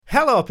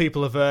Hello,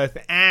 people of Earth,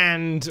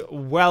 and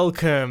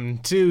welcome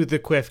to the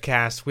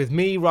Quiffcast with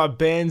me, Rob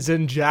Baines,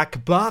 and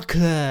Jack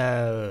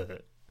Barker.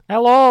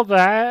 Hello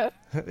there.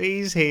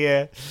 He's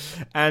here,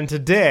 and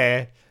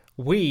today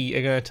we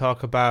are going to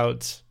talk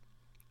about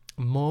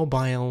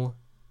mobile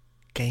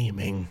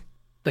gaming.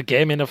 The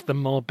gaming of the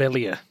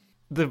mobilia.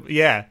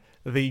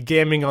 The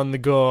gaming on the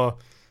go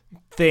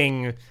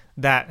thing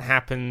that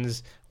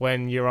happens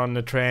when you're on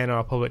the train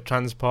or public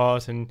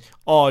transport,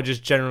 or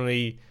just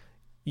generally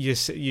you're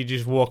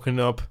just waking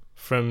up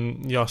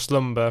from your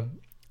slumber,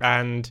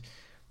 and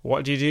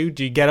what do?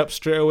 Do you get up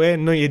straight away?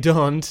 No, you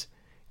don't.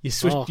 You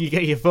switch. You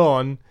get your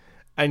phone,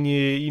 and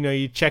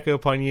you check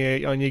up on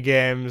your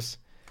games,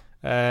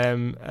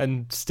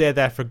 and stay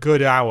there for a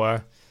good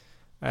hour,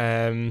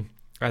 and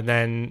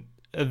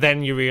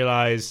then you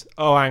realise,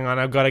 oh, hang on,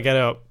 I've got to get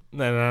up.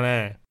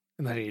 And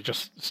then you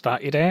just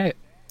start your day.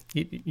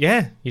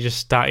 You just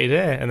start your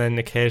day, and then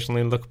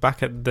occasionally look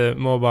back at the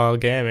mobile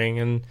gaming,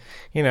 and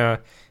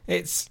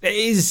it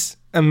is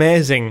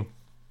amazing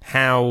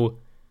how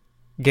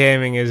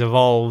gaming has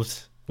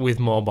evolved with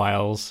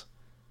mobiles.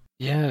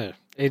 Yeah,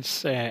 it's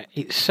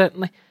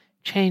certainly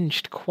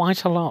changed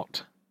quite a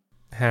lot.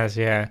 It has,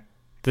 yeah.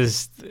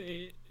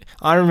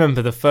 I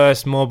remember the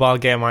first mobile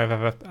game I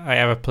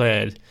ever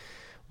played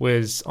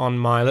was on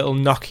my little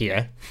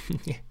Nokia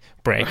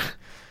brick.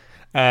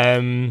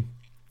 And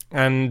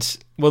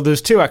well,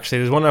 there's two actually.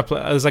 There's one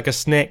there's like a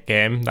snake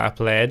game that I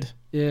played.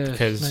 Yeah,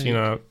 because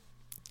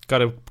got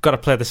to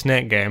play the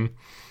snake game.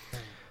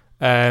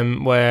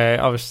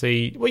 Where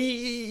obviously, well,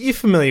 you're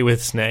familiar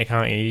with Snake,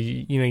 aren't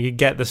you? You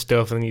get the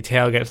stuff, and then your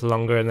tail gets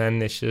longer, and then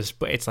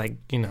but it's like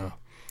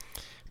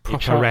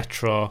proper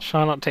retro.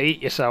 Try not to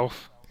eat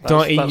yourself.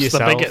 Don't eat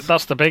yourself.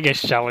 That's the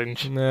biggest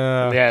challenge.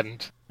 No. In the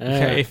end.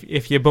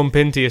 If you bump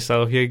into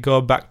yourself, you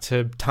go back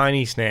to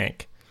tiny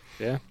Snake.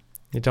 Yeah.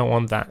 You don't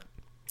want that.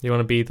 You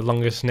want to be the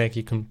longest snake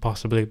you can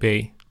possibly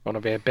be. Want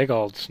to be a big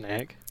old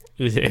snake.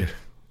 You do.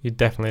 You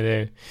definitely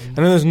do. And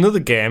then there's another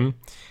game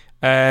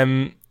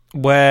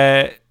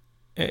where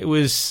it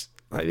was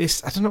like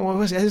this. I don't know what it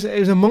was. It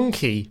was a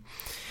monkey.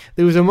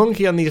 There was a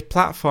monkey on these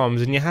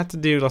platforms, and you had to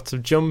do lots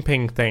of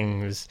jumping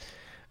things.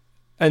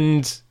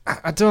 And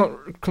I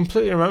don't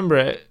completely remember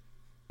it,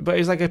 but it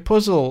was like a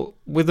puzzle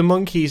with the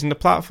monkeys and the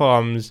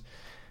platforms.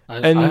 I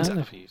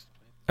never used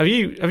Have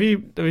you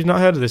not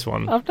heard of this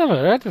one? I've never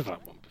heard of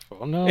that one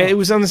before. No. It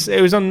was on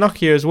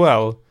Nokia as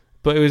well,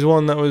 but it was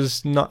one that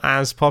was not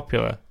as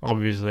popular,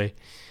 obviously.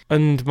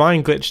 And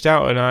mine glitched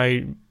out, and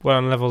I went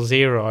on level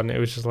 0, and it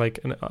was just like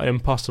an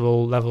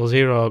impossible level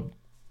 0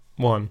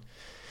 one.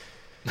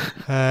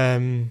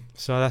 So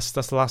that's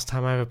the last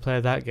time I ever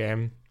played that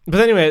game.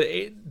 But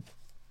anyway,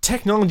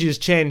 technology has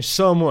changed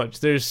so much.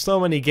 There's so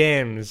many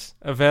games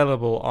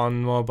available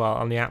on mobile,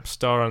 on the App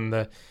Store, on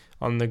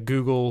the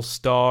Google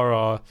Store,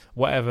 or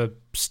whatever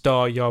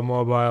store your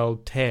mobile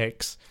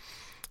takes.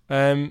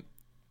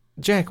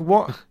 Jack,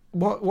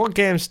 what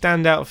games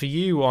stand out for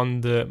you on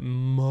the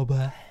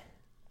mobile?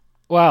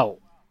 Well,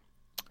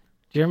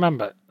 do you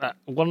remember that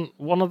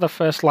one of the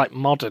first like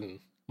modern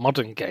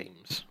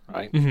games,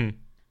 right? Mm-hmm.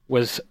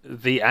 Was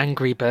the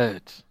Angry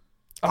Birds.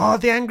 Oh,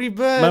 the Angry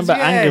Birds! Remember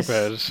yes. Angry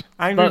Birds?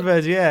 Angry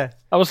Birds, yeah.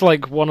 That was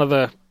like one of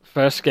the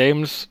first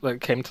games that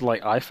came to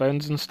like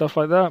iPhones and stuff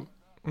like that.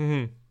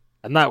 Mm-hmm.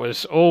 And that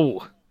was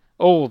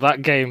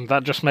that game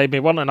that just made me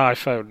want an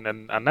iPhone,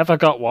 and I never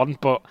got one,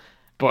 but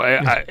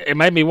it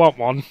made me want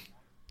one.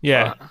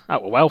 Yeah,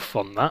 that was well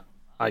fun. That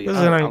I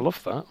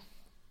love that.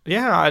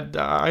 Yeah,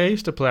 I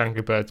used to play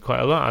Angry Birds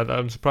quite a lot.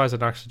 I'm surprised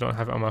I actually don't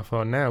have it on my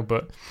phone now.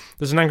 But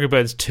there's an Angry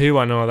Birds 2.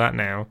 I know that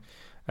now.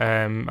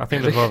 I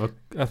think they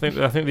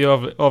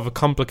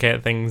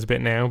overcomplicate things a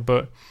bit now.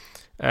 But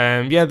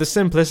the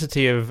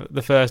simplicity of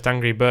the first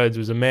Angry Birds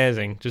was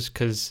amazing. Just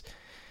because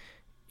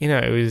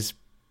it was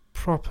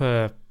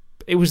proper.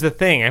 It was the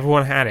thing.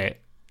 Everyone had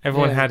it.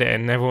 Everyone had it,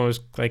 and everyone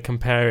was like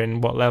comparing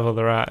what level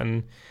they're at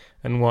and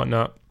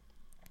whatnot.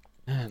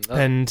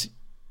 And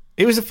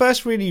it was the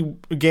first really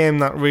game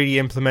that really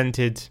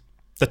implemented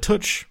the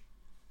touch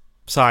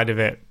side of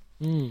it.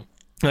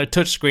 Like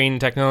touch screen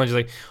technology,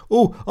 like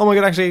oh my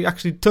god,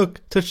 actually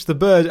touch the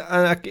bird,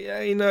 and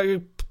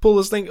you pull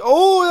this thing.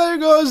 Oh, there it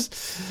goes.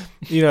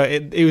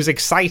 It was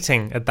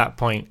exciting at that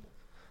point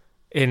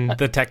in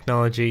the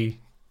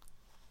technology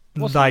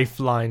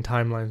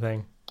timeline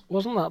thing.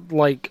 Wasn't that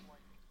like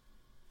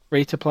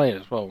free to play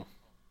as well?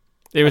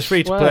 It was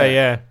free to play,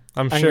 yeah.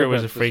 I'm sure it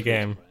was a free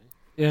game.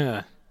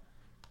 Yeah.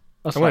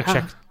 I'm gonna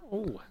check.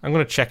 I'm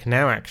gonna check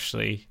now.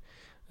 Actually,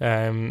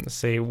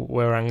 see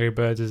where Angry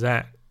Birds is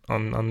at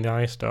on the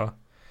iStore.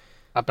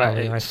 I bet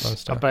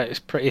it's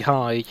pretty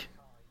high.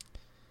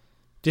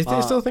 Do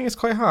you still think it's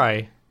quite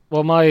high?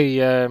 Well, my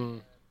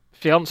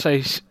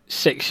fiance's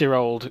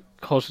 6-year-old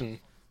cousin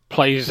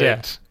plays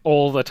it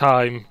all the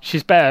time.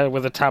 She's better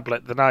with a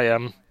tablet than I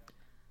am,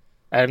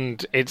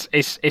 and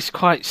it's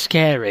quite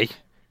scary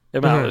the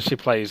amount that she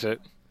plays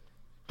it.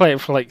 Play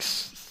it for like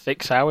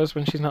 6 hours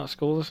when she's not at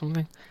school or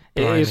something.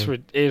 It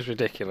is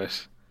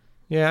ridiculous.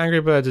 Yeah, Angry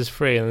Birds is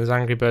free, and there's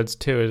Angry Birds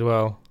 2 as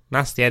well,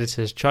 That's the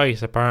editor's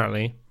choice,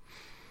 apparently.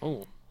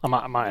 Oh, I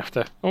might have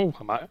to. Oh,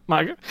 I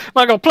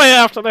might go play it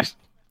after this.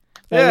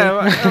 Yeah,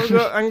 I've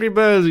got Angry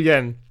Birds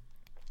again.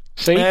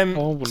 See,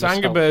 so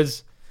Angry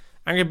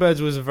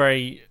Birds was a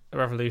very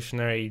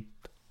revolutionary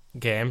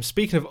game.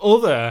 Speaking of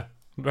other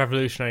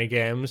revolutionary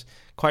games,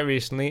 quite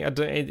recently,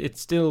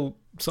 it's still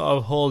sort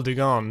of holding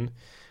on.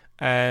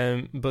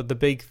 But the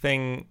big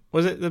thing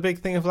was it the big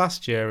thing of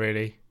last year?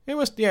 Really, it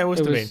must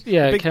have been.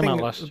 Yeah, it came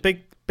out last.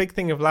 Big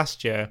thing of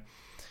last year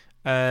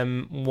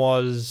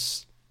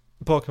was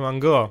Pokemon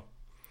Go.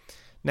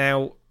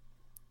 Now,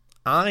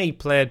 I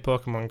played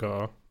Pokemon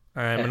Go,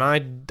 and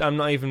I'm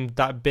not even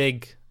that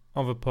big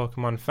of a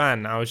Pokemon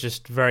fan. I was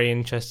just very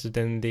interested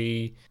in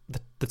the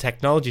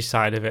technology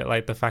side of it,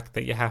 like the fact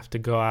that you have to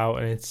go out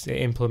and it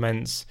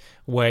implements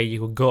where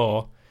you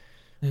go,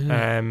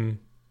 around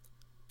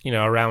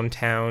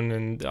town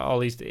and all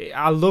these.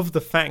 I love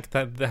the fact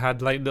that they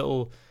had like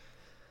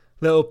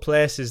little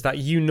places that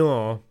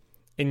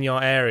in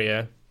your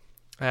area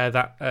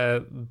that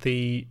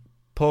the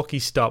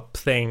Pokestop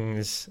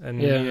things,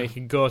 and you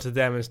could go to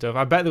them and stuff.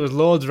 I bet there was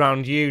loads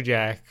around you,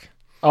 Jack.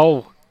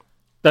 Oh,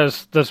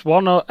 there's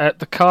one at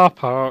the car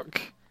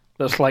park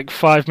that's like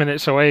 5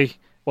 minutes away,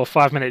 or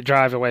 5-minute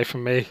drive away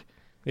from me.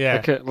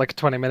 Yeah, like a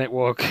 20-minute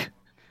walk.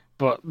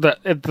 But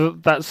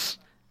that's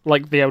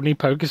like the only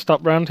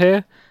Pokestop around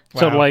here. Wow.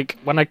 So like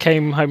when I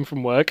came home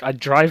from work, I'd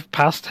drive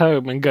past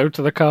home and go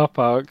to the car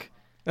park.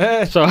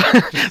 So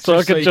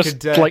I could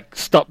just like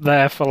stop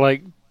there for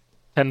like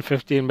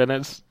 10-15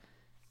 minutes,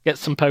 get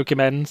some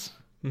Pokemons.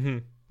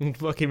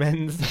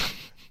 Pokemons.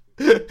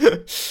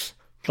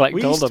 Like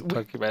golden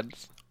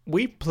Pokemons.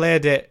 We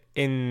played it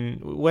we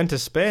went to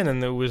Spain,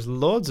 and there was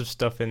loads of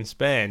stuff in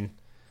Spain.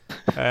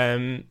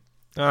 And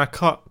I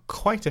caught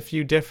quite a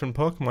few different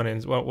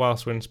Pokemon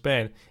whilst we were in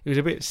Spain. It was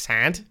a bit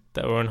sad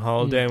that we were on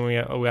holiday and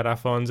we had our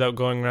phones out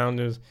going around.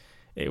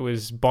 It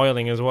was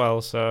boiling as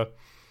well. So,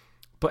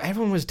 but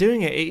everyone was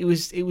doing it. It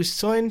was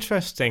so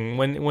interesting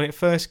when it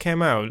first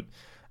came out.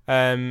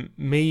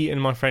 Me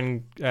and my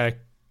friend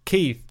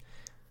Keith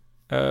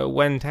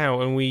went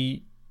out, and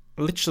we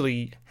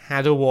literally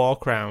had a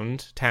walk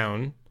around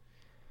town,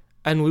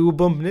 and we were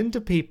bumping into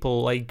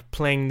people like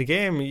playing the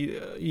game.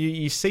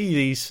 You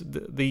see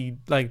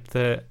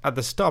at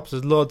the stops,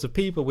 there's loads of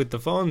people with the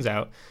phones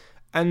out,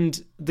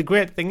 and the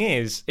great thing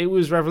is, it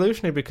was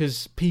revolutionary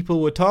because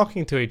people were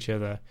talking to each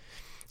other.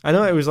 I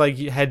know it was like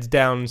heads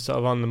down, sort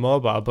of on the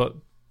mobile, but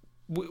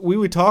we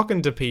were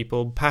talking to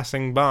people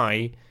passing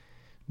by.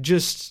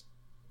 Just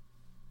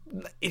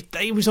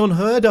it was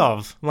unheard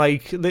of.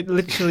 Like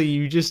literally,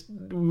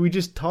 we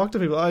just talked to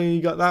people. Oh,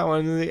 you got that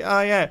one? And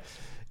oh yeah,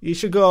 you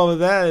should go over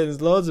there. There's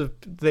loads of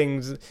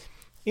things.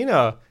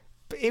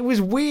 It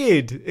was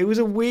weird. It was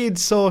a weird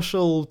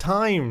social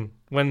time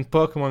when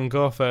Pokemon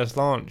Go first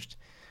launched.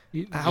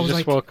 You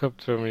just walk up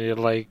to him and you're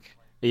like,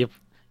 you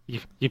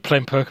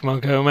playing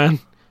Pokemon Go, man?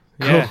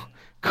 Yeah.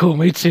 Cool,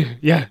 me too.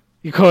 Yeah.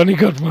 You got any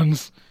good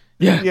ones?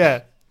 Yeah.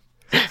 Yeah.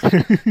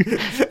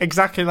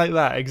 Exactly like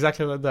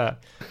that.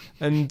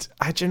 And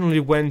I generally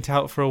went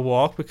out for a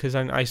walk because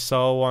I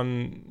saw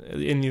one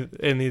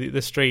in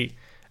the street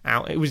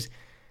out. It was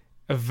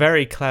a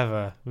very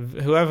clever.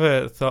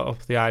 Whoever thought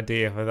up the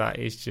idea for that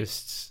is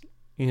just,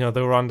 they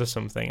were onto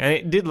something. And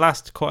it did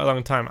last quite a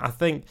long time. I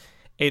think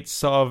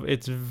it's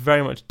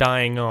very much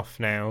dying off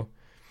now.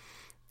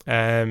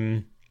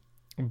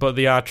 But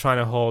they are trying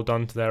to hold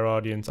on to their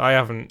audience.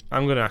 I'm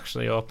going to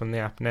actually open the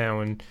app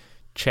now and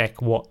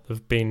check what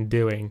they've been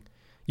doing.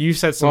 You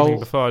said something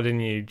before,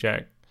 didn't you,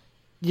 Jack?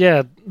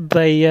 Yeah,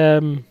 they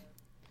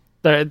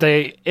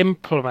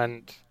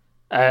implement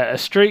a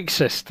streak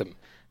system.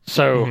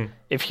 So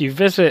if you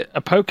visit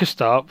a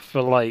Pokestop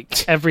for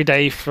like every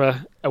day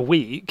for a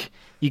week,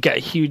 you get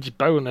a huge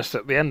bonus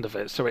at the end of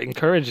it. So it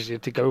encourages you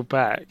to go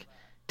back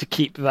to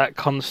keep that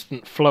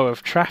constant flow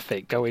of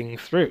traffic going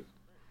through.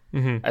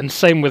 And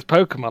same with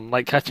Pokemon,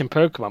 like catching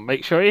Pokemon.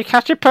 Make sure you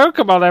catch a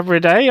Pokemon every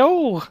day.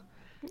 You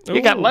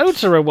get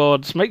loads of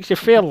rewards. Makes you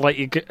feel like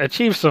you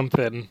achieve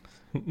something.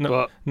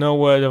 No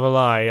word of a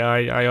lie.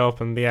 I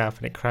opened the app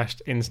and it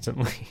crashed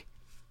instantly.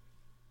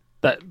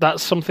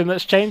 That's something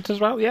that's changed as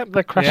well. Yep,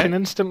 they're crashing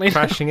instantly.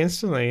 Crashing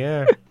instantly.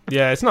 Yeah,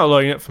 yeah. It's not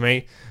loading up for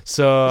me,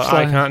 so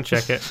I can't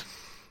check it.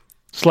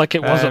 It's like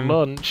it was at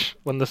launch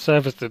when the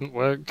servers didn't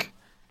work.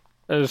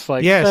 It was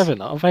like server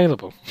not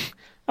available.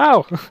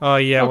 Oh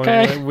yeah.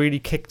 Okay. When it really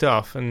kicked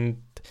off,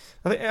 and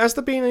I think has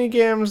there been any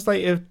games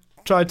like have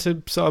tried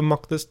to sort of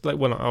mock this? Like,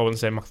 well, I wouldn't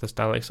say mock the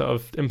style, like sort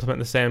of implement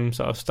the same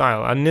sort of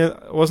style. I knew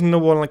wasn't there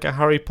one like a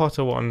Harry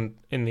Potter one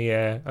in the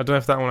air? I don't know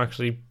if that one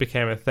actually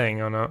became a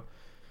thing or not.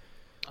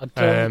 I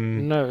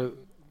don't know.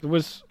 There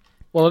was.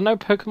 Well, I know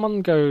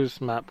Pokemon Go's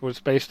map was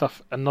based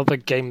off another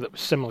game that was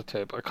similar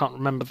to it, but I can't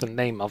remember the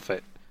name of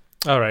it.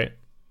 All right.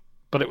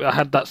 But it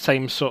had that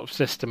same sort of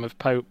system of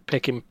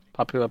picking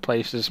popular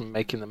places and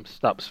making them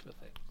stops for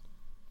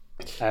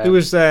things. There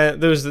was that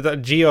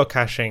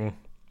geocaching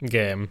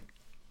game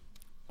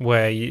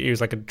where it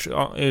was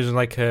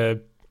like a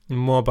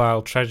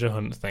mobile treasure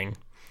hunt thing,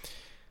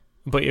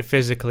 but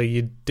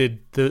you did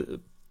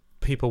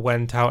people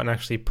went out and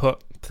actually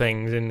put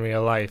things in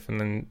real life, and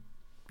then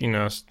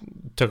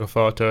took a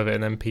photo of it,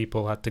 and then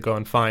people had to go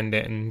and find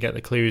it and get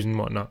the clues and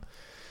whatnot.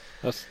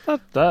 That's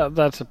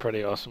a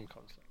pretty awesome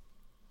concept.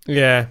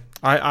 Yeah,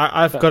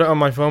 I've got it on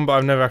my phone, but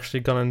I've never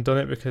actually gone and done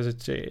it because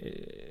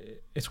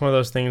it's one of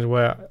those things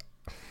where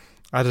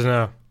I don't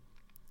know.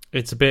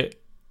 It's a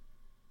bit.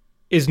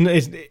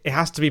 It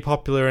has to be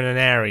popular in an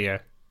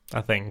area,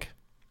 I think.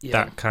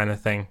 Yeah. That kind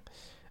of thing.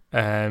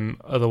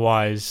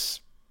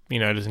 Otherwise, it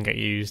doesn't get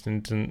used,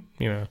 and doesn't,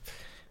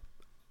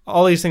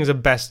 all these things are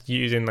best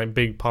used in like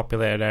big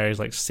populated areas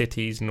like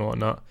cities and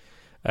whatnot.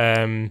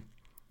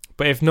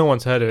 But if no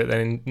one's heard of it,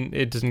 then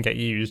it doesn't get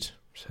used.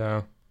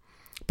 So,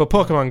 but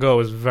Pokemon Go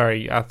was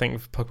I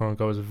think Pokemon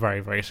Go was very,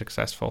 very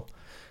successful.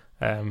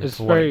 For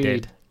what it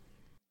did.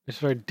 It's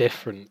very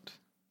different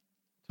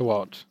to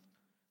what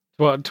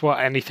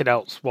anything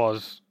else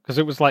was, because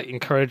it was like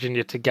encouraging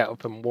you to get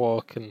up and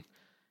walk, and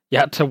you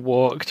had to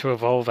walk to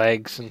evolve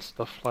eggs and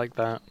stuff like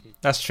that.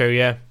 That's true,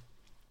 yeah.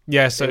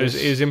 Yeah, so it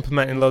was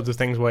implementing loads of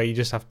things where you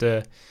just have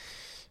to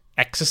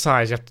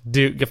exercise, you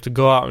have to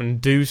go out and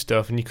do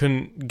stuff, and you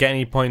couldn't get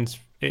any points.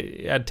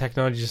 It had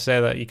technology to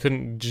say that you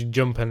couldn't just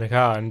jump in the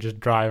car and just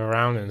drive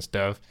around and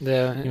stuff.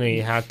 Yeah,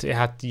 you had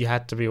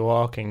to be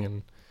walking,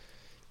 and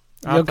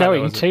you're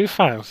going too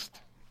fast.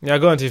 You're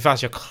going too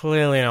fast. You're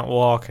clearly not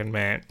walking,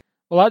 mate.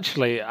 Well,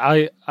 actually,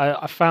 I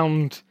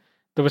found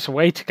there was a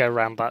way to go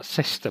around that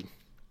system.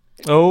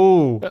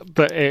 Oh,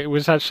 but it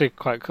was actually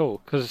quite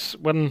cool, because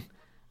when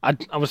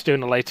I was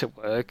doing a late at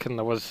work,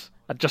 and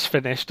I'd just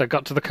finished. I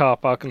got to the car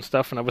park and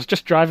stuff, and I was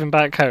just driving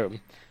back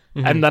home,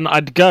 and then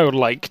I'd go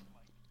like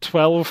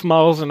 12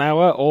 miles an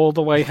hour all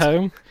the way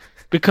home,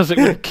 because it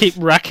would keep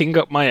racking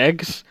up my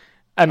eggs,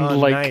 and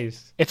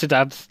nice. It'd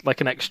add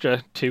like an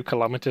extra 2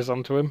 kilometers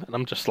onto him, and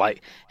I'm just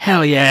like,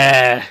 hell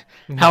yeah,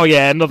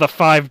 another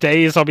 5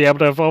 days I'll be able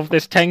to evolve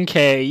this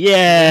 10k,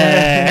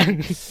 yeah.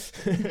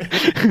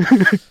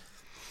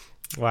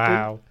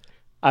 Wow.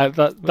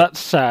 That's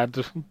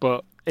sad,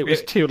 but it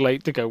was too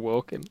late to go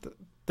walking.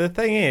 The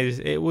thing is,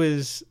 it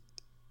was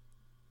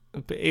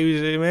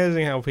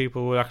amazing how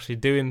people were actually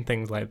doing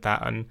things like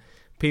that, and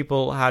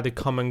people had a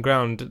common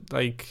ground.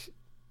 Like,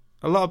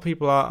 a lot of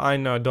people I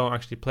know don't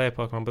actually play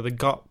Pokemon, but they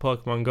got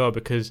Pokemon Go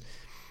because,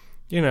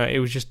 it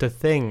was just a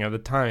thing at the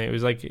time. It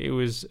was like, it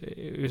was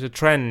a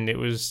trend. It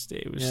was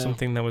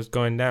something that was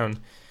going down.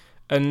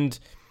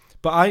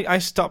 But I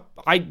stopped.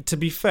 To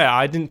be fair,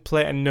 I didn't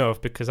play it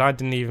enough because I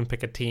didn't even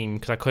pick a team,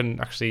 because I couldn't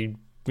actually,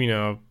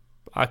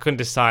 I couldn't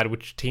decide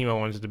which team I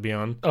wanted to be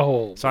on.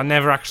 Oh. So I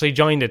never actually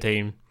joined a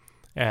team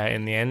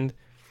in the end.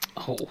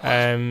 Oh.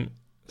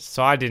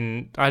 So I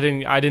didn't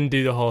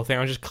do the whole thing.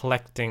 I was just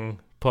collecting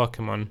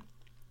Pokemon,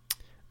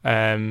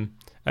 and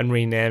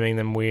renaming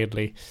them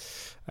weirdly.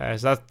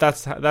 So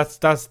that's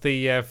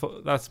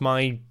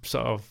my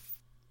sort of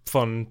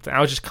fun.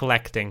 I was just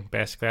collecting,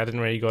 basically. I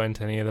didn't really go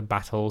into any of the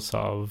battle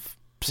sort of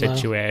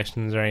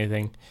situations or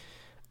anything.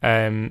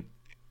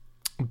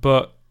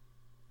 But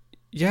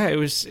yeah, it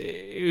was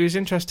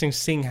interesting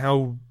seeing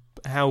how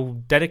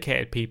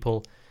dedicated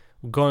people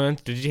were going on.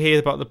 Did you hear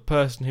about the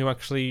person who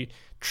actually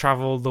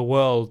travelled the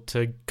world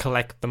to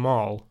collect them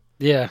all?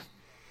 Yeah,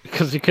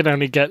 because you can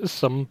only get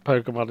some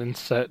Pokemon in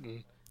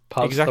certain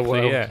parts of the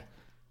world. Yeah.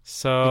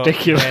 So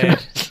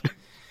ridiculous.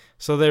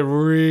 So they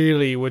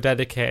really were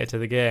dedicated to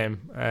the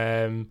game.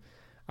 I'm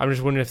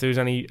just wondering if there was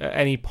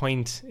any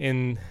point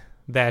in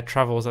their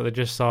travels that they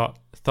just thought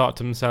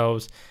to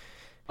themselves,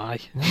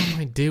 what am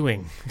I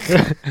doing?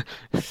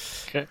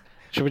 Okay.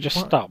 Should we just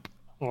stop?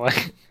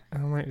 I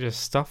might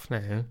just stop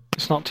now.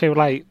 It's not too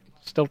late.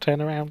 Still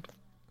turn around.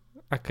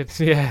 I could,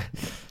 yeah.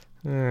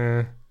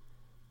 Okay.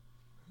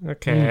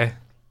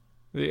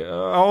 I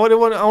really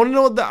want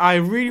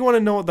to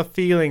know what the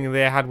feeling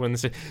they had when they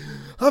said,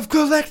 "I've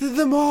collected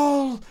them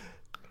all."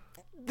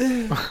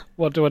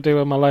 What do I do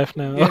with my life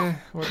now? Yeah,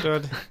 what do I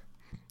do?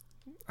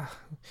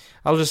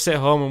 I'll just sit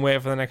home and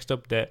wait for the next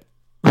update.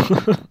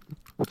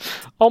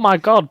 Oh my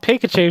god,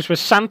 Pikachu's with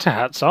Santa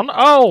hats on.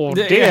 Oh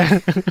dear. Yeah.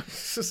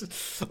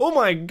 Oh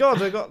my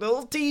god, I got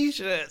little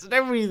t-shirts and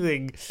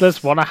everything.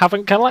 There's one I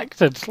haven't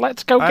collected.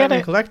 Let's go get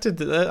it.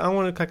 Collected. I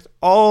want to collect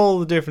all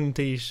the different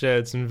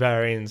t-shirts and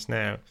variants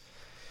now.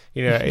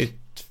 Was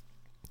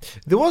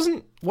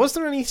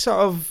there any sort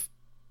of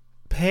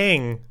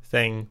paying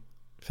thing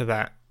for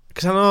that?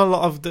 Because I know a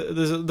lot of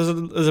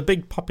there's a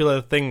big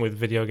popular thing with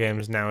video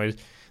games now is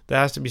there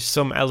has to be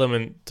some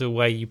element to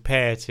where you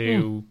pay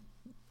to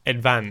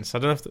advance. I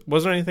don't know if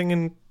was there anything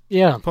in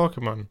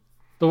Pokemon?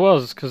 There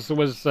was, because there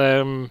was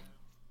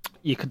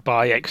you could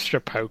buy extra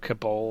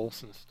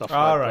Pokeballs and stuff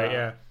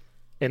that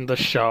in the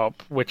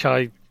shop, which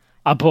I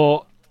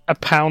bought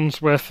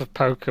 £1 worth of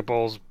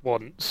Pokeballs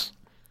once.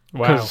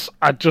 Wow. Because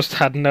I just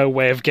had no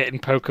way of getting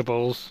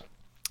Pokeballs.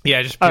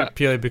 Yeah, just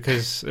purely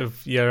because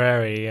of your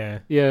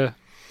area, Yeah.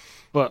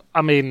 But,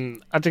 I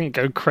mean, I didn't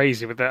go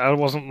crazy with it. I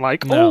wasn't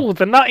like, the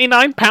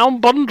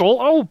 £99 bundle.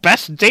 Oh,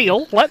 best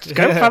deal. Let's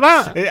go for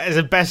that. It's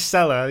a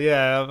bestseller,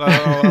 yeah.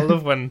 I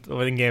love when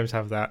games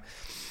have that.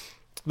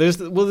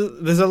 There's a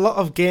lot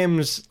of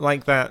games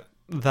like that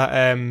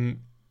that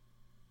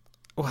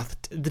well,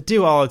 they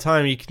do all the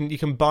time. You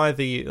can buy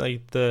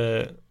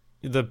the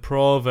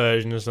pro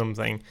version or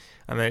something,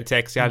 and then it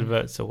takes the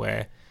adverts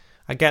away.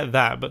 I get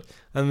that, but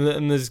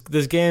and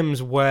there's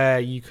games where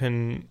you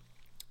can,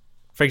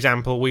 for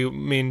example,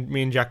 me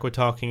and Jack were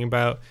talking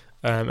about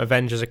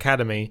Avengers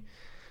Academy,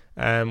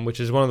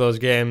 which is one of those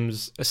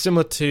games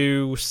similar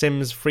to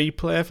Sims Free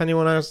Play. If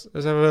anyone has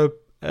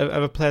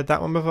ever played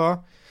that one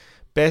before,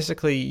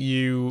 basically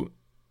you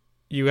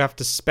have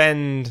to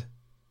spend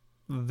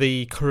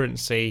the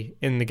currency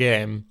in the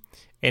game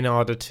in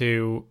order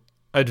to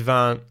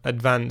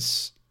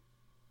advance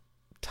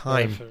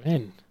time.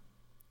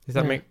 Does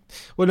that make?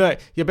 Well, no.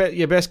 You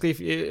basically,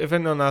 if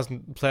anyone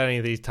hasn't played any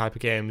of these type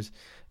of games,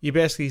 you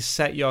basically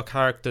set your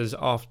characters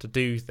off to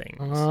do things.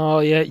 Oh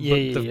yeah.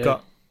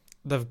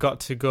 They've got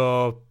to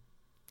go,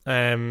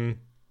 like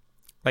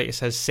it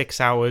says,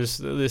 6 hours.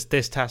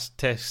 This task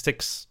takes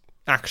 6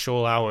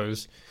 actual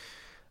hours.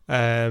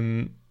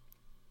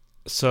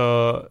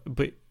 So,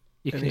 but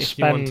you can if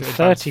spend you want to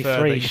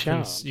 33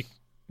 shards.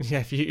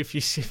 If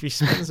you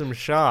spend some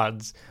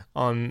shards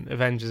on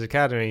Avengers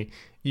Academy,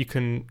 you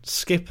can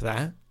skip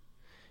that.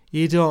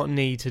 You don't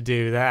need to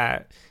do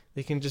that.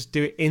 You can just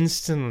do it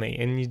instantly,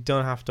 and you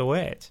don't have to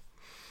wait.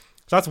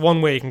 So that's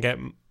one way you can get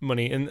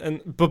money.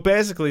 But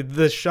basically,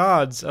 the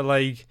shards are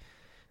like,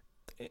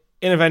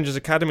 in Avengers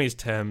Academy's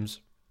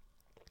terms,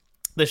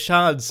 the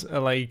shards are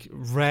like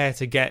rare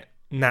to get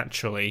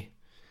naturally.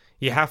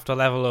 You have to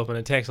level up, and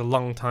it takes a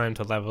long time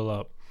to level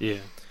up. Yeah.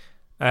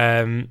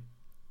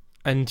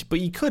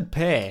 But you could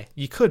pay.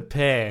 You could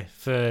pay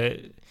for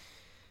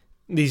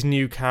these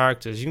new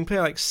characters. You can pay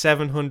like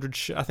 700.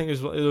 I think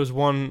it was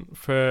one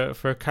for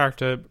a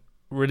character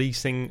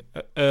releasing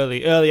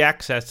early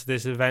access to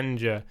this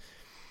Avenger.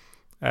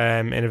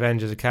 In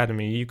Avengers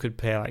Academy, you could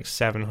pay like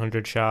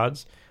 700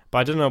 shards, but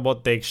I don't know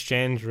what the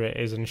exchange rate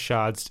is in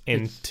shards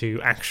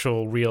into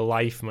actual real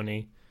life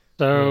money.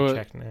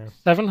 So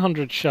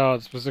 700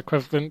 shards was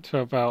equivalent to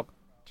about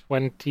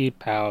 £20.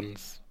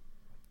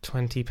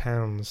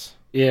 £20.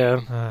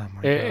 Yeah. Oh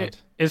my god.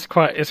 It's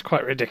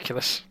quite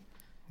ridiculous.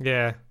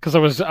 Yeah. Because I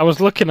was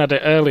looking at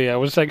it earlier. I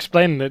was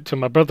explaining it to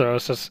my brother. I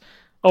was just,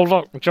 oh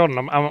look, John,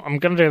 I'm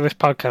going to do this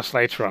podcast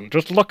later on.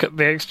 Just look at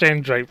the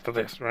exchange rate for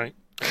this, right?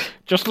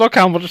 Just look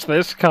how much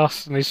this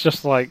costs, and he's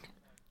just like,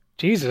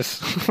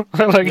 Jesus.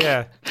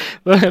 Yeah.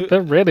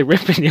 They're really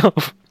ripping you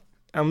off.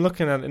 I'm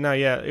looking at it now.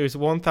 Yeah, it was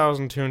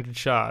 1,200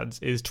 shards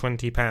is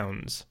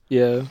 £20.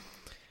 Yeah.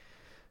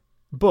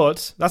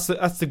 But that's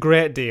the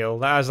great deal.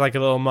 That has like a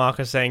little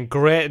marker saying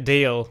 "great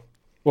deal."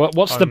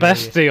 What's the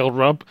best deal,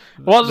 Rob?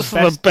 What's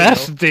the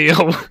best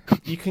deal?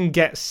 You can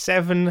get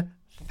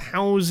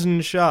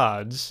 7,000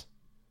 shards,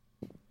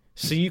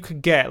 so you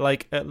could get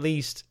like at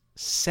least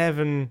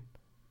 7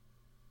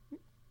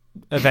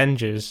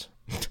 Avengers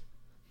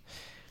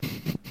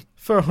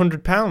for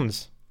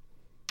 £100.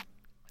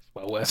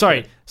 Well worth sorry,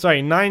 it.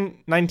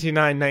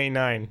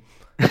 $99.99.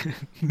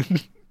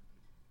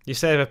 You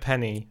save a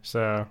penny,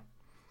 so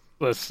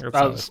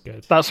that's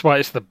good. That's why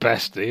it's the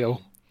best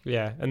deal.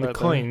 Yeah, and the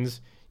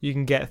coins, you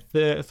can get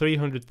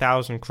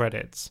 300,000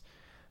 credits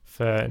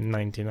for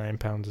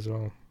 £99 as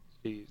well.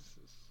 Jesus.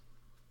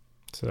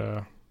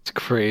 So it's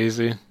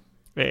crazy.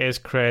 It is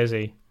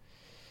crazy.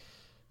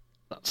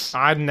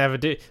 I'd never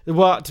do.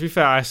 Well, to be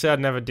fair, I said I'd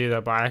never do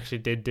that, but I actually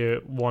did do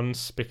it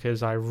once because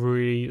there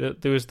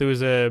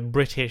was a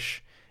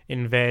British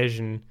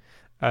invasion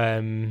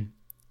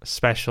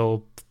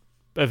special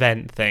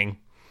event thing,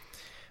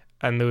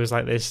 and there was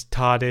like this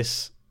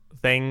TARDIS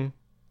thing.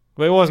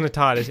 Well, it wasn't a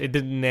TARDIS. It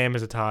didn't name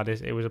as a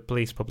TARDIS. It was a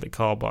police public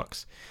call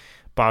box.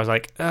 But I was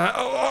like, so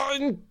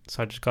I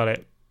just got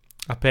it.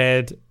 I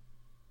don't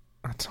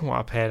know what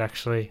I paid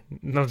actually.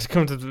 No, to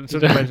come to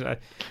mention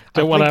that.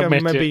 Don't want to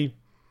admit it.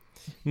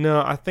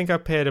 No, I think I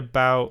paid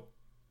 £8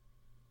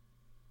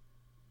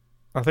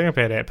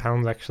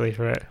 actually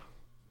for it.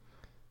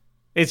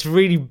 It's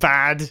really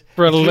bad.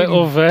 For a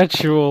little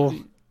virtual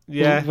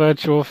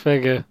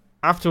figure.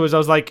 Afterwards, I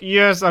was like,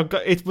 yes, I've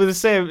got it, with the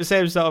same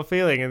sort of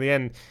feeling. In the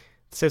end,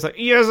 so it's like,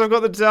 yes, I've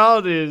got the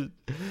TARDIS.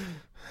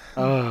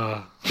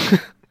 Oh.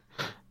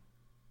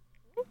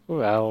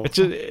 Well.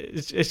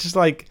 It's just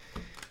like,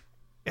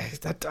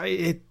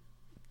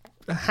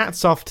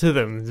 hats off to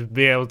them to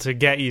be able to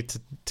get you to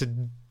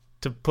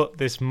put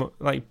this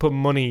put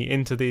money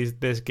into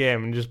this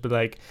game and just be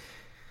like,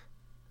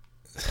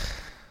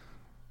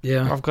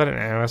 yeah, I've got it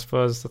now. I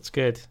suppose that's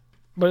good.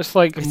 But it's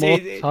like more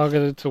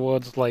targeted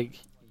towards like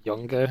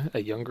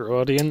a younger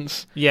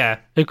audience. Yeah,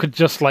 who could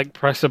just like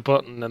press a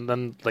button and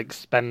then like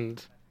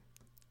spend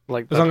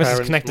like as long as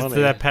it's connected money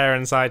to their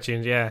parents'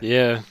 iTunes. Yeah,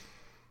 yeah.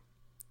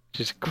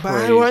 Just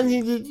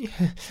crazy.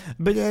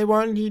 But I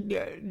wanted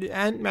the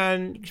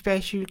Ant-Man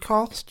special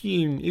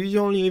costume. It was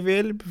only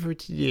available for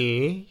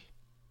today.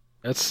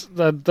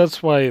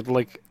 That's why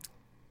like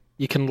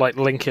you can like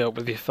link it up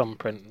with your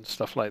thumbprint and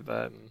stuff like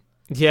that.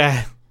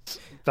 Yeah,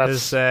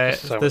 there's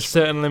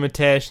certain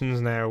limitations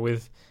now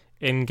with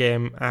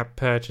in-game app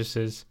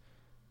purchases.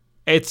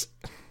 It's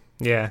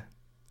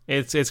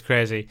It's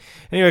crazy.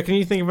 Anyway, can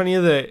you think of any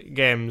other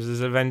games?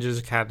 There's Avengers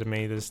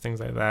Academy, there's things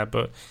like that,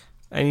 but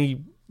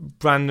any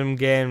random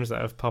games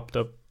that have popped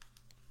up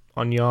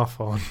on your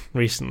phone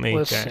recently?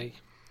 Let's see.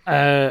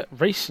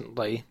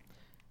 Recently,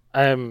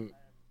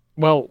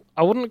 well,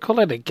 I wouldn't call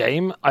it a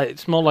game.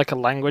 It's more like a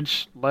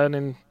language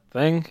learning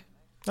thing.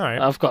 All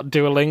right. I've got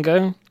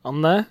Duolingo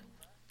on there.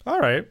 All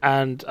right.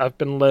 And I've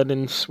been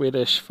learning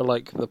Swedish for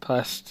like the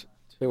past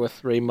 2 or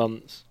 3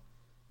 months,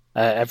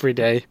 every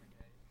day,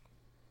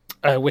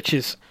 which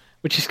is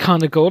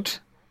kind of good.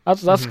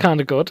 That's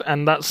kind of good,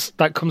 and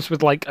that comes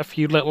with like a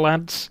few little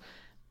ads,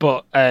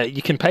 but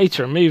you can pay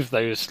to remove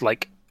those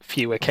like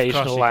few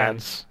occasional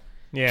ads.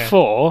 Yeah.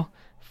 For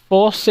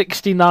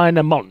 $4.69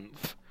 a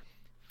month.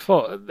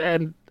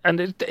 And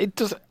it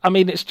does. I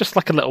mean, it's just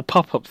like a little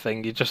pop-up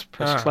thing. You just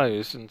press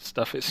close and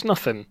stuff. It's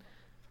nothing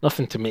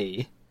to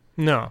me.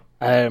 No.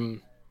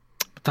 That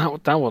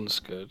one's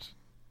good.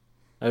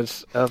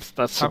 That's a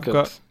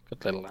good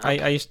little app.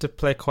 I used to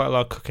play quite a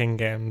lot of cooking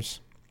games.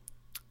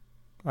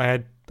 I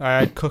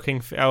had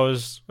cooking. I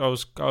was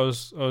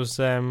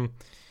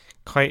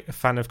quite a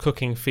fan of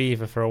Cooking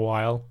Fever for a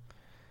while.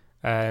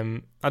 I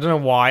don't know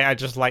why. I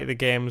just like the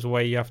games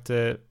where you have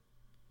to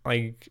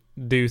like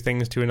do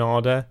things to an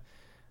order.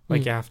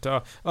 Like you have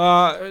to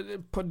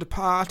put the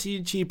party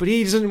in cheese, but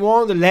he doesn't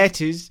want the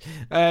lettuce.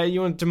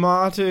 You want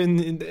tomato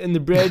and the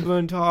bread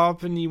on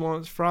top, and he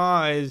wants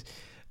fries.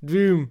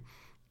 Boom.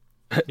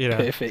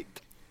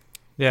 Perfect.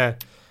 Yeah.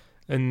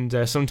 And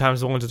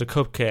sometimes I wanted a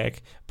cupcake,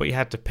 but you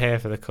had to pay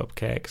for the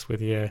cupcakes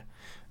with your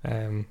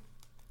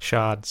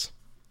shards.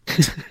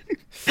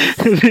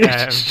 With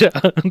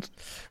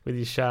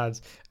your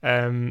shards.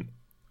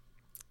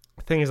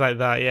 Things like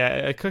that,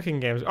 yeah.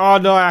 Cooking games. Oh,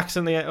 no, I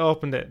accidentally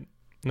opened it.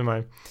 Never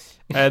mind.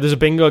 There's a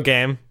bingo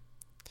game.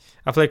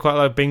 I play quite a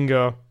lot of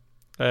bingo.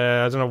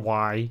 I don't know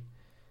why.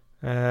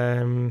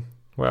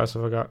 What else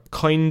have I got?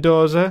 Coin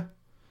Dozer.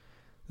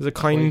 There's a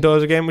coin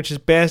dozer game, which is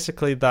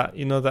basically that,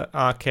 that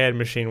arcade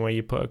machine where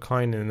you put a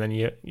coin in and then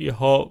you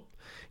hope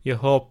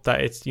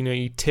that it's,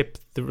 you tip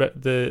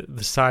the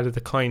side of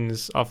the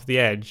coins off the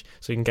edge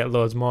so you can get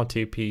loads more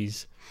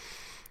 2Ps.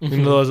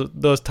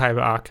 Those type of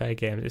arcade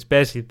games. It's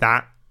basically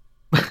that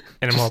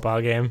in a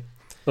mobile game.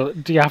 So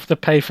do you have to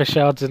pay for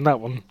shards in that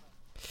one?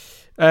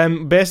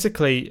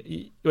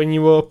 Basically, when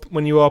you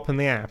open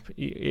the app,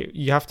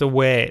 you have to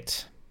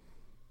wait.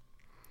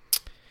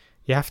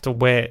 You have to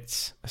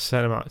wait a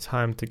certain amount of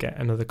time to get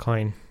another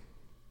coin.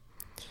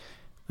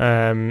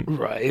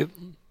 Right.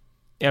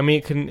 I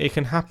mean, it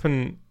can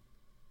happen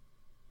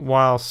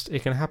whilst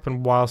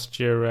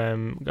you're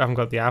haven't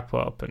got the app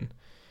open.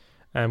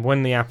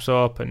 When the app's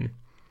open,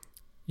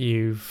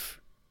 you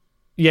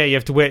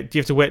have to wait. You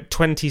have to wait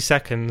 20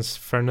 seconds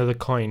for another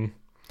coin.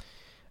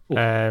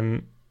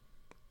 Ooh.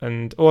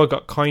 And I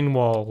got coin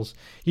walls.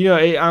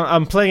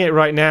 I'm playing it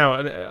right now,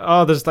 and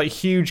there's like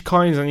huge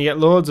coins, and you get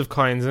loads of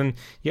coins, and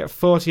you get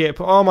 48.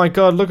 Oh my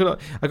god, look at it!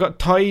 I got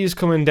toys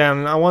coming down,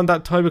 and I want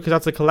that toy because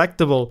that's a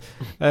collectible.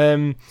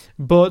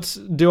 But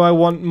do I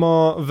want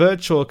more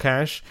virtual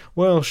cash?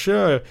 Well,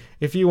 sure.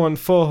 If you want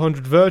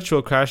 400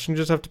 virtual cash, you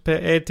just have to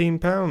pay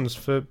 £18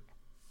 for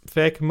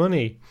fake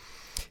money.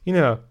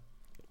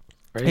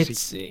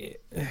 Crazy.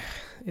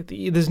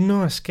 There's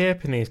no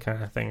escaping these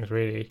kind of things,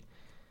 really.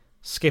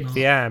 Skip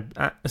the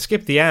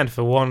ad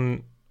for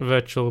one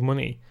virtual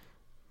money.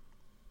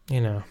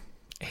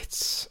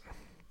 It's.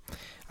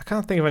 I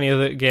can't think of any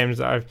other games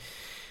that I've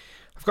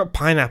got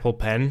Pineapple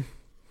Pen.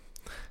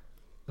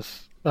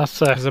 There's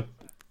a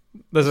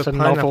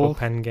Pineapple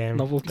Pen game.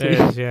 Novelty.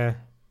 There is, yeah.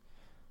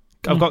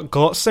 I've got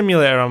Goat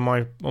Simulator on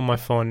my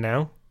phone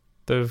now.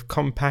 They've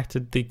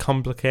compacted the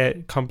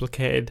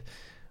complicated,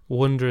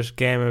 wondrous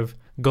game of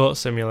Goat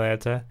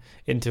Simulator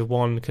into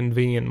one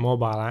convenient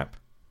mobile app.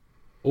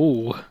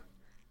 Ooh.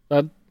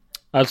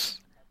 That's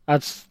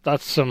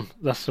some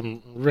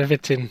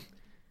riveting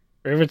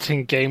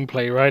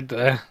gameplay right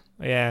there.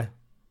 Yeah.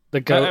 The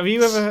goats. Have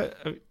you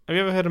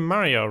ever heard of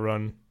Mario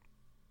Run?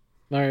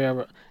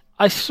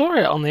 I saw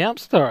it on the App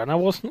Store and I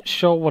wasn't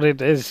sure what it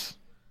is.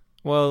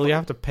 Well, you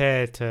have to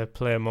pay to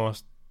play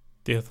most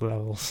the other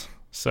levels.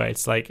 So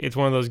it's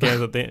one of those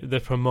games that they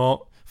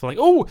promote for like,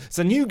 oh, it's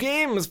a new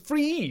game, it's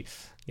free.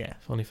 Yeah,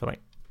 only for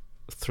like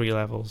 3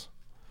 levels.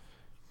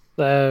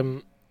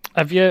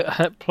 Have you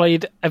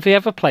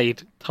ever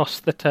played Toss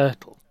the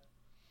Turtle?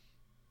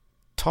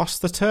 Toss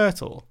the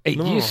Turtle? It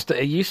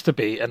used to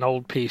be an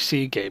old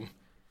PC game,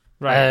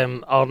 right?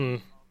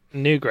 On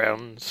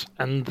Newgrounds,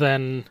 and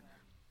then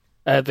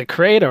the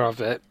creator of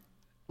it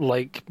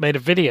made a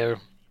video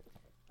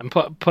and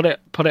put it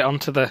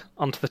onto the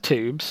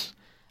tubes,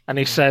 and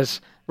he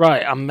says,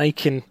 right, I'm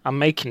making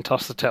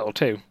Toss the Turtle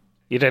 2.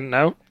 You didn't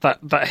know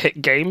that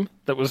hit game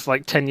that was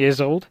like 10 years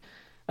old,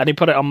 and he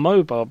put it on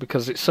mobile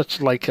because it's such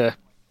a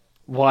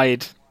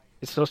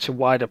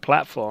wider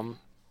platform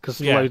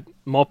because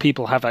more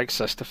people have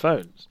access to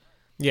phones.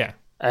 Yeah,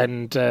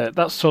 and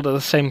that's sort of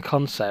the same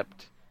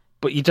concept,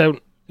 but you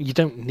don't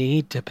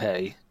need to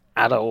pay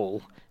at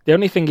all. The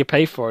only thing you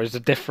pay for is a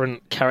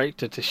different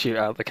character to shoot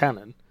out the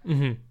cannon.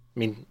 Mm-hmm. I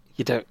mean,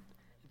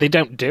 they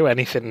don't do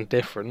anything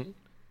different,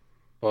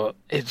 but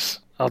that's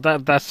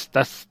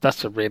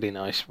a really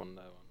nice one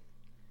though.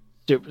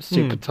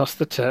 Super Toss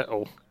the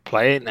Turtle.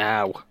 Play it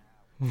now.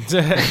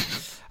 I'll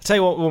tell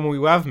you what one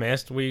we have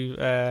missed.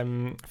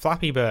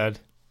 Flappy Bird.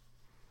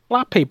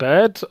 Flappy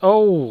Bird.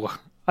 Oh,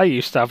 I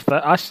used to have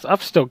that.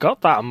 I've still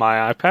got that on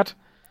my iPad.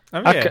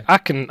 Oh, yeah. I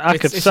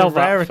could sell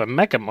that for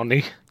mega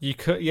money. You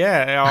could,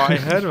 yeah. I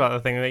heard about the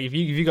thing that if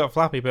you got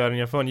Flappy Bird on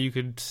your phone, you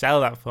could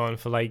sell that phone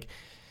for like,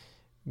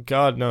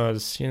 God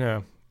knows,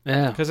 Yeah.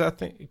 Because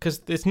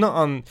it's not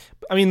on.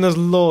 I mean, there's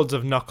loads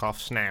of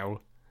knockoffs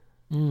now,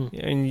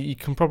 and you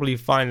can probably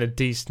find a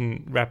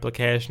decent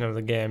replication of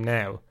the game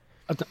now.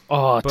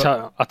 I'll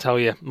tell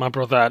you, my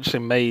brother actually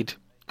made,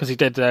 because he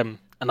did an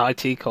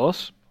IT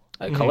course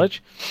at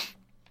college,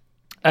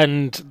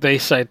 and they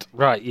said,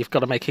 right, you've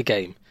got to make a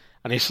game.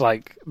 And he's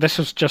like, this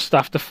was just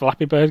after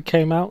Flappy Bird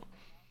came out,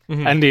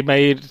 and he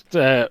made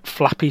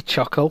Flappy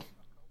Chuckle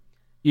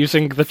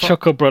using the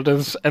Chuckle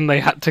Brothers, and they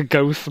had to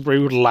go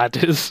through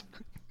ladders.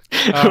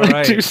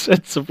 Right. 2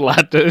 sets of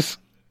ladders.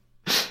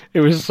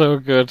 It was so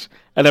good.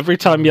 And every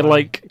time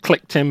you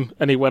clicked him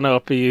and he went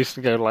up, he used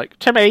to go like,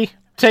 to me,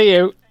 to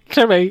you,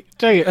 to me,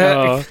 to you.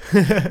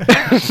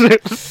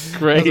 It's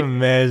great. That's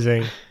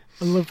amazing.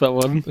 I love that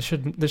one.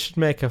 They should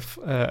make a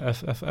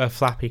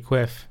Flappy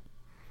Quiff.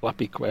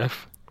 Flappy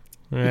Quiff.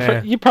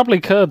 Yeah. You probably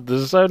could.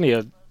 There's only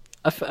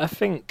I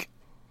think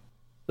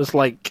there's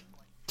like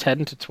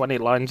 10 to 20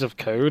 lines of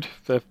code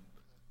for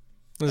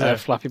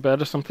Flappy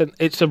Bird or something.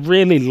 It's a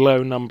really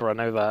low number. I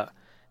know that.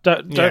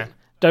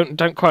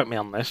 Don't quote me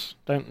on this.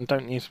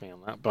 Don't use me on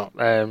that. But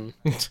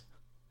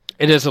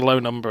it is a low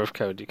number of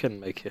code. You can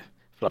make a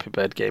Flappy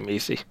Bird game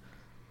easy.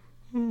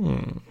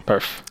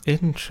 Perf.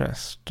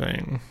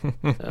 Interesting.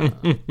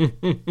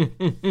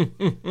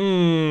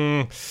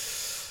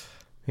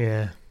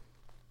 Yeah.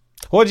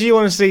 What do you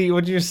want to see?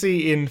 What do you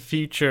see in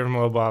future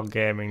mobile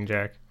gaming,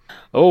 Jack?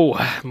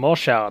 Oh, more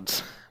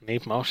shards.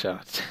 Need more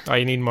shards. Oh,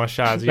 you need more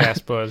shards, yeah, I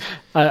suppose.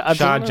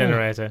 Shard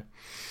generator.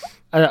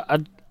 I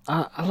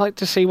like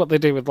to see what they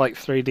do with like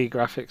 3D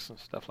graphics and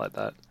stuff like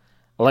that.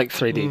 I like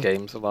 3D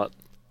games a lot.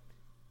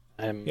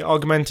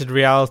 Augmented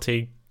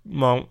reality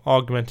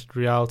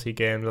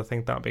games. I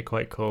think that'd be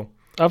quite cool.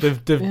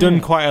 They've done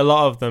quite a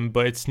lot of them,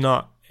 but it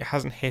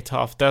hasn't hit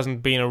off. There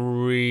hasn't been a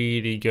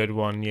really good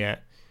one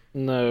yet.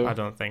 No, I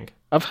don't think.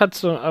 I've had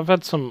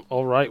some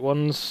all right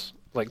ones.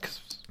 Like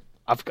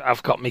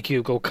I've got my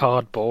Google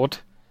Cardboard.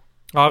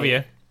 Have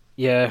you?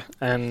 Yeah,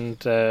 and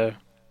I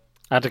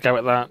had to go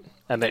at that,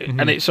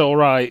 and it's all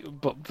right,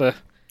 but the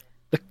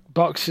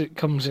box it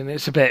comes in,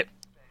 it's a bit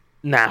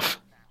naff.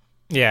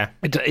 Yeah,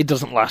 it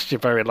doesn't last you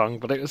very long,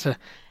 but it was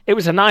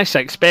a nice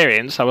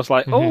experience. I was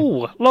like,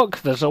 oh, look,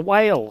 there's a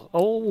whale.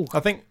 Oh, I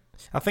think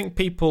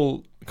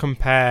people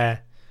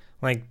compare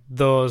like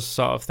those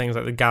sort of things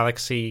like the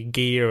Galaxy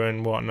Gear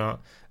and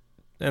whatnot,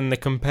 and they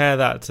compare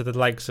that to the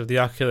likes of the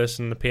Oculus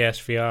and the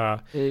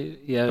PSVR.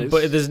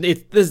 But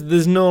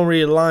there's no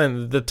real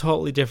line. They're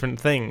totally different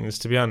things,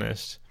 to be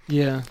honest.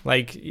 Yeah,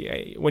 like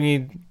when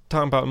you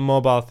talk about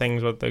mobile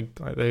things, with the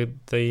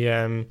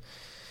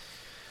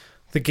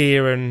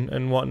gear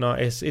and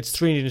whatnot, it's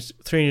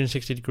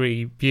 360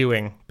 degree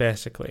viewing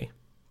basically.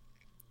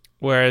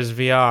 Whereas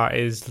VR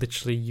is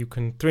literally you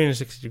can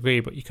 360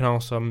 degree, but you can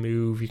also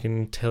move. You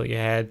can tilt your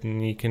head,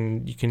 and you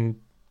can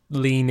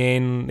lean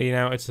in. You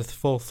know, it's a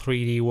full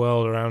 3D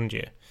world around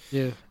you.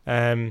 Yeah.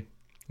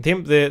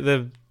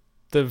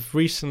 They've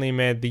recently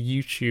made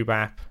the YouTube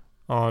app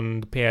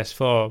on the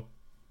PS4,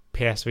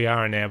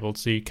 PSVR enabled,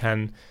 so you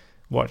can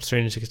watch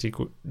 360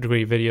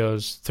 degree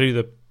videos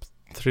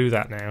through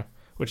that now,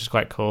 which is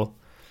quite cool.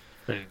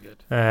 Very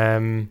good.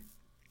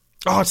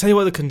 I'll tell you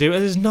what they can do. It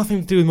has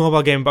nothing to do with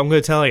mobile game, but I'm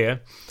going to tell you.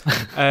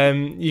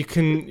 You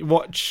can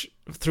watch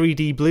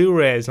 3D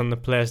Blu-rays on the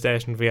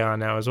PlayStation VR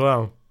now as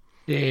well.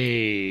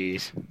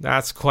 Jeez.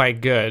 That's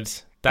quite good.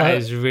 That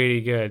is really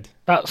good.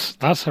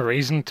 That's a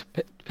reason to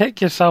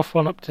pick yourself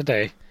one up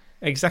today.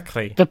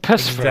 Exactly. The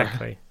PSVR.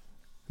 Exactly.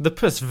 The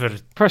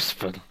PSVR.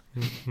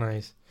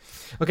 Nice.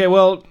 Okay,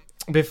 well,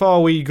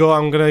 before we go,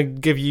 I'm going to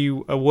give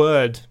you a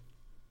word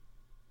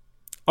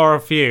or a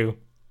few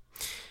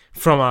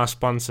from our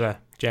sponsor,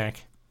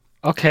 Jack.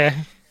 Okay.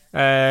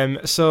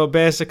 So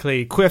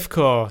basically,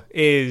 Quifco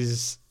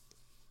is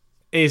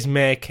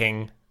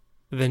making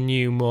the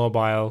new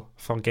mobile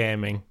for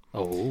gaming.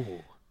 Oh.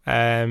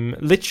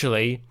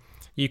 Literally,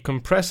 you can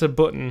press a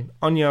button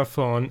on your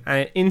phone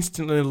and it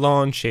instantly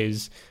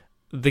launches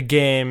the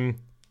game.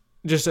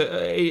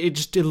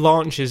 It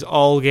launches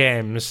all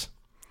games.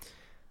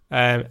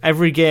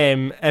 Every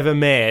game ever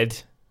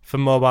made for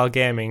mobile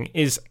gaming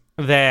is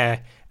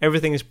there.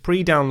 Everything is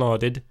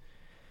pre-downloaded.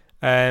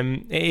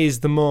 It is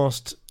the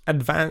most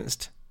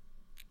advanced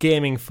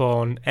gaming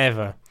phone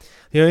ever.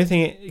 The only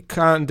thing it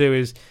can't do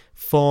is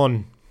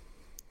phone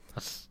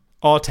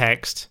or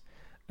text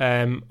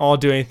or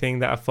do anything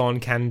that a phone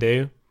can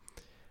do.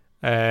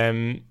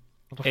 It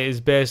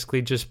is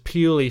basically just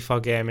purely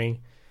for gaming.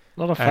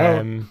 Not a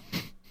phone.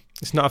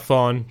 It's not a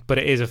phone, but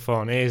it is a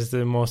phone. It is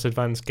the most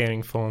advanced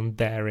gaming phone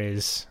there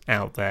is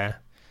out there.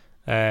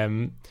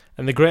 And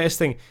the greatest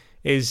thing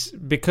is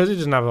because it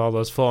doesn't have all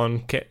those phone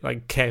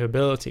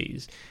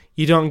capabilities,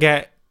 you don't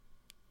get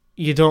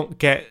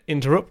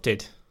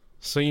interrupted.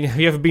 So have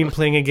you ever been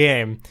playing a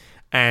game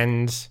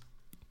and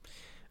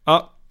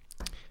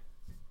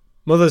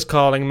mother's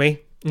calling me?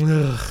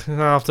 Ugh, I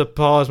have to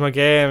pause my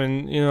game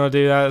and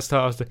do that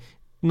stuff.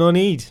 No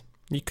need.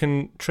 You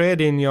can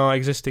trade in your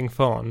existing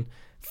phone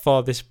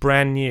for this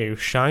brand new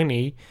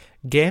shiny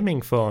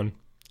gaming phone,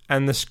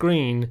 and the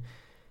screen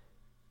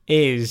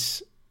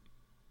is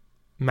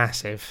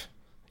massive.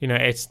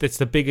 It's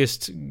the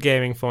biggest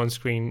gaming phone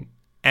screen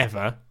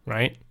ever,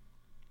 right?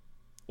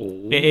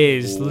 It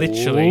is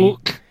literally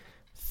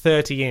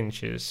 30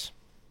 inches.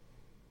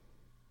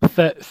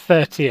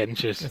 30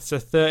 inches. It's a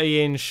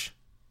 30-inch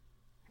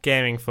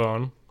gaming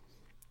phone.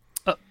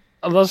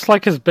 That's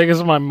like as big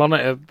as my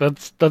monitor.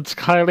 That's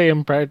highly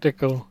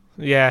impractical.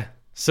 Yeah.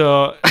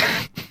 So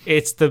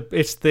it's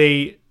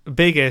the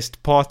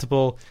biggest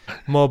portable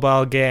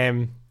mobile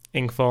gaming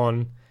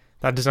phone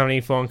that doesn't have any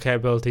phone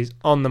capabilities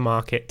on the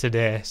market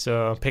today.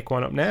 So pick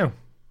one up now.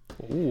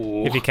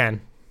 Ooh. If you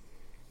can.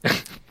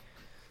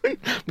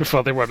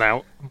 Before they run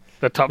out.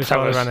 The top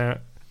Before sellers. they run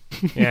out.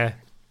 Yeah.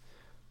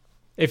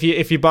 If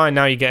you buy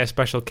now, you get a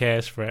special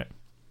case for it.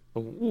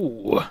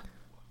 Ooh.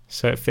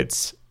 So it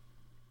fits.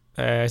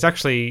 It's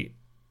actually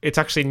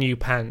new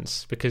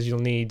pants because you'll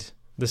need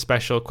the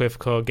special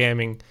Quifco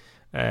gaming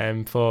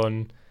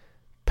phone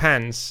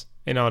pants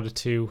in order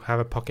to have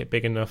a pocket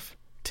big enough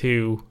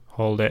to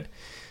hold it.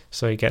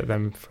 So you get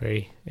them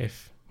free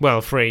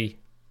free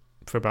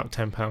for about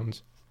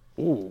 £10.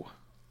 Ooh.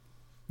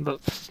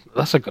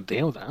 That's a good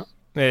deal, that.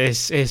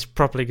 It's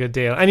properly good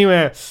deal.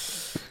 Anyway,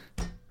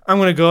 I'm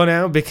going to go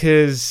now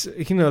because,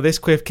 this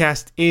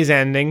Quifcast is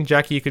ending.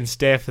 Jack, you can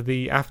stay for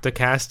the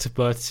aftercast,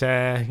 but,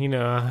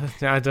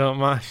 I don't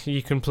mind.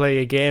 You can play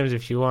your games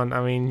if you want.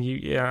 I mean,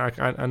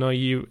 I know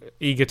you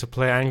eager to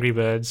play Angry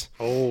Birds.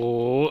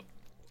 Oh,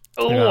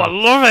 I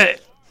love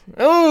it.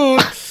 Oh!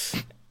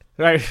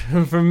 Right,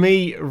 from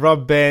me,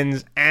 Rob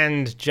Baines,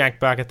 and Jack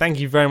Barker, thank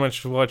you very much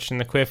for watching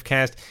the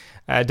Quifcast.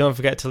 Don't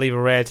forget to leave a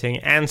rating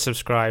and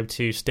subscribe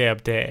to stay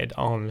updated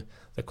on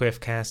the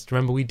Quifcast.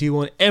 Remember, we do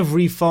one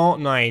every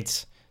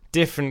fortnight.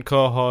 Different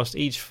co-host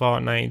each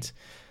fortnight.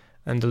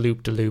 And a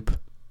loop-de-loop.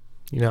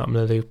 I'm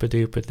the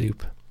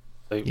loop-a-doop-a-doop.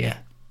 Yeah.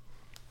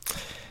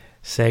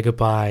 Say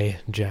goodbye,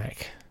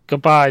 Jack.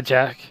 Goodbye,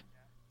 Jack.